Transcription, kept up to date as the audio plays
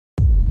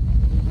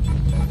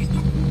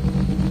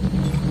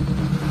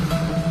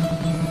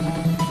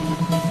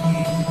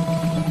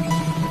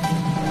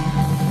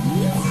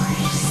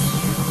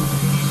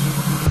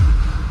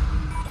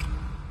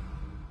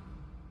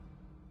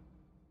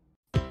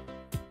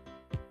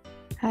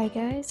Hi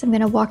guys, I'm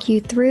going to walk you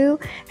through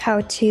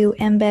how to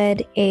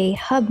embed a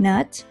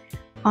HubNut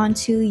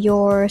onto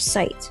your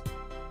site.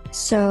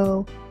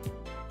 So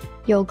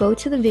you'll go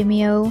to the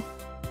Vimeo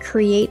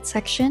Create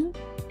section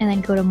and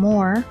then go to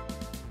More.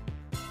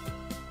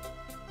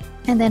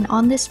 And then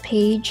on this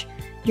page,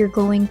 you're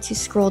going to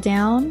scroll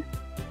down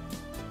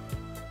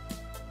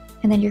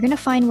and then you're going to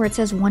find where it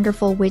says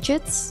Wonderful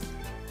Widgets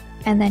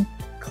and then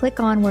click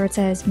on where it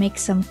says Make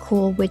Some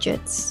Cool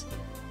Widgets.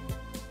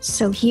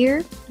 So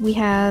here we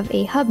have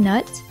a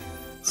HubNut,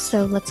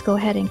 so let's go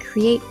ahead and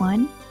create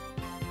one.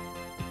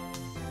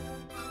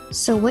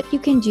 So what you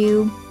can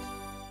do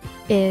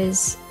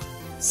is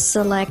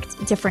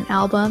select different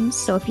albums.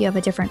 So if you have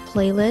a different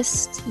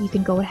playlist, you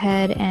can go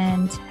ahead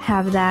and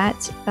have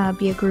that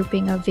be a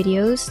grouping of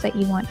videos that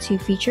you want to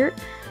feature.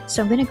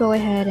 So I'm going to go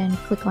ahead and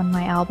click on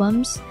my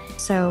albums.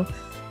 So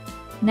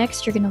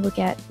next you're going to look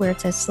at where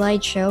it says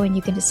slideshow and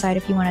you can decide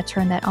if you want to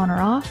turn that on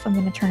or off. I'm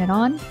going to turn it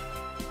on.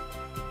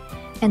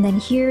 And then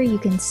here you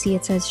can see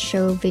it says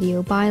show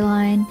video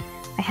byline.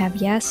 I have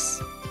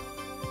yes.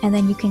 And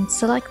then you can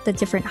select the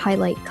different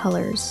highlight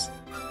colors.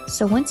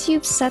 So once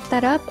you've set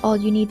that up, all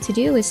you need to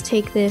do is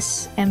take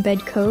this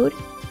embed code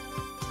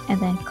and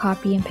then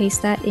copy and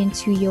paste that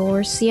into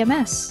your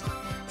CMS.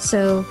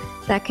 So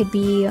that could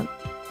be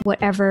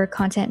whatever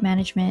content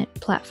management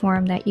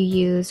platform that you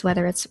use,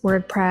 whether it's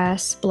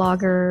WordPress,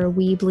 Blogger,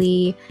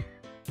 Weebly,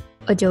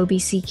 Adobe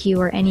CQ,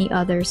 or any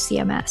other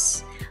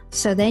CMS.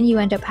 So then you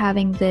end up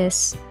having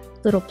this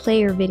little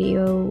player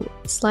video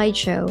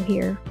slideshow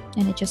here,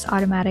 and it just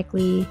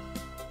automatically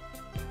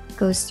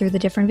goes through the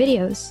different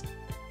videos.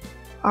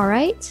 All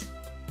right,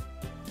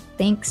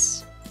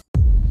 thanks.